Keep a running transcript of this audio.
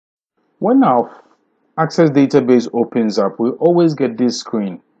When our Access database opens up, we always get this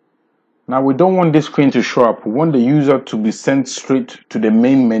screen. Now we don't want this screen to show up. We want the user to be sent straight to the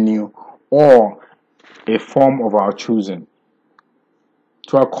main menu or a form of our choosing.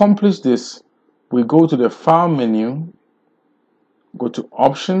 To accomplish this, we go to the File menu, go to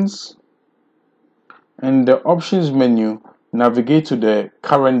Options, and in the Options menu, navigate to the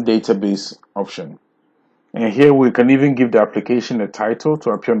Current Database option. And here we can even give the application a title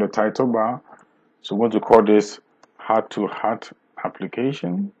to appear on the title bar. So we want to call this Heart-to-Heart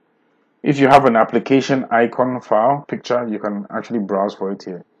application. If you have an application icon file picture, you can actually browse for it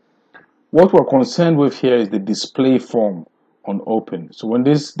here. What we're concerned with here is the display form on open. So when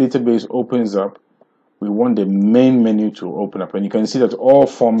this database opens up, we want the main menu to open up. And you can see that all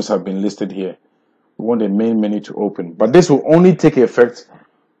forms have been listed here. We want the main menu to open. But this will only take effect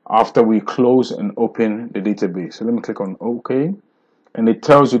after we close and open the database. So let me click on OK. And it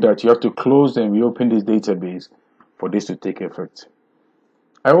tells you that you have to close and reopen this database for this to take effect.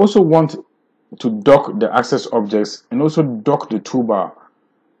 I also want to dock the access objects and also dock the toolbar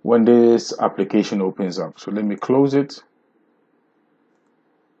when this application opens up. So let me close it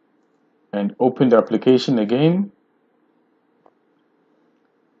and open the application again.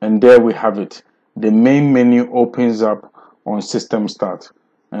 And there we have it. The main menu opens up on System Start.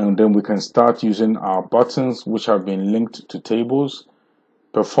 And then we can start using our buttons which have been linked to tables,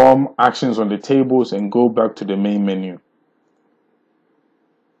 perform actions on the tables, and go back to the main menu.